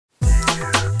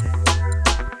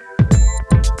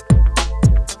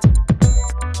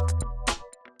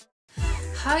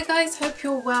Hi guys, hope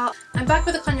you're well. I'm back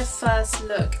with a kind of first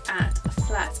look at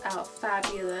Flat Out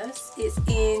Fabulous. It's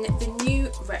in the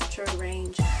new retro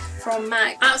range from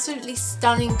MAC. Absolutely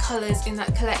stunning colours in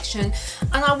that collection,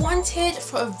 and I wanted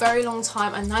for a very long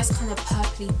time a nice kind of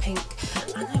purpley pink,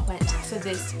 and I went for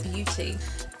this beauty.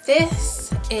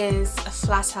 This is a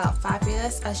Flat Out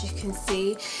Fabulous. As you can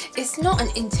see, it's not an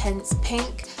intense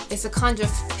pink, it's a kind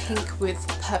of pink with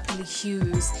purpley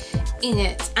hues in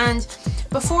it. And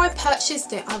before I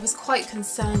purchased it, I was quite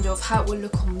concerned of how it would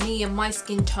look on me and my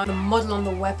skin tone. The model on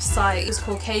the website is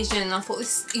Caucasian, and I thought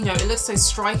this, you know, it looks so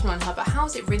striking on her, but how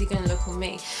is it really going to look on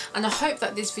me? And I hope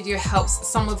that this video helps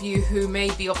some of you who may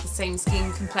be of the same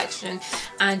skin complexion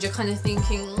and you're kind of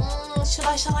thinking,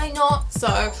 shall I not? So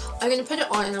I'm going to put it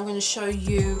on and I'm going to show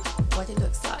you what it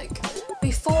looks like.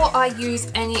 Before I use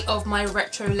any of my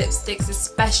retro lipsticks,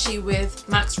 especially with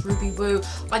MAC's Ruby Woo,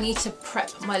 I need to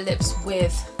prep my lips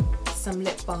with some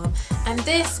lip balm, and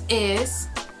this is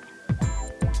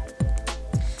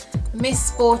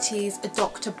Miss Sporty's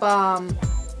Dr. Balm,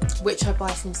 which I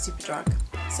buy from Superdrug.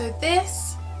 So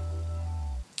this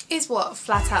is what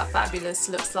Flat Out Fabulous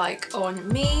looks like on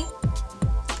me.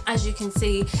 As you can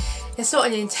see, it's not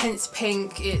an intense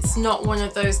pink, it's not one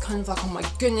of those kind of like, oh my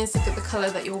goodness, look at the colour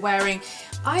that you're wearing.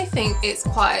 I think it's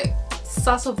quite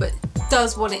subtle but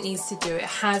does what it needs to do. It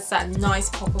has that nice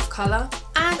pop of colour,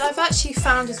 and I've actually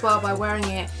found as well by wearing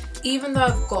it, even though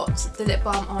I've got the lip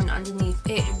balm on underneath,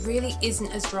 it really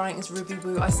isn't as drying as Ruby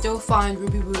Woo. I still find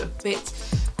Ruby Woo a bit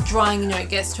drying, you know, it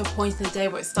gets to a point in the day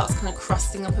where it starts kind of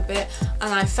crusting up a bit,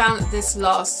 and I found that this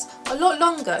lasts a lot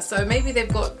longer, so maybe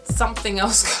they've got something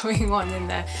else going on in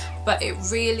there, but it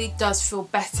really does feel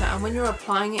better, and when you're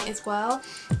applying it as well,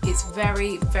 it's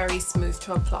very, very smooth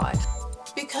to apply.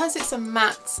 Because it's a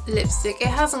matte lipstick, it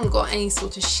hasn't got any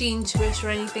sort of sheen to it or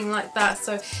anything like that,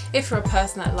 so if you're a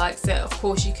person that likes it, of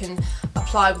course you can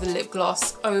apply with a lip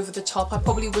gloss over the top. I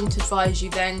probably wouldn't advise you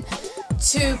then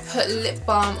to put lip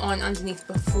balm on underneath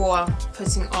before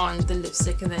putting on the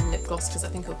lipstick and then lip gloss, because I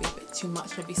think it'll be a bit too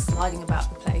much, it'll be sliding about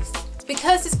the place.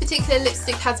 Because this particular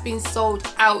lipstick has been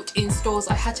sold out in stores,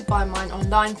 I had to buy mine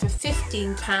online for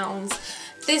 £15.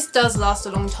 This does last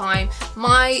a long time.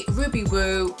 My Ruby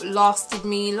Woo lasted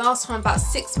me last time about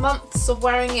 6 months of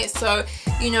wearing it, so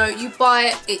you know, you buy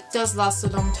it, it does last a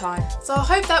long time. So I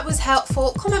hope that was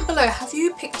helpful. Comment below, have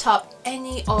you picked up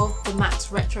any of the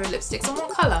MAC's retro lipsticks, and what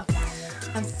colour?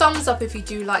 And thumbs up if you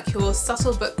do like your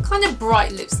subtle but kind of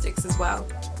bright lipsticks as well.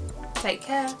 Take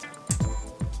care.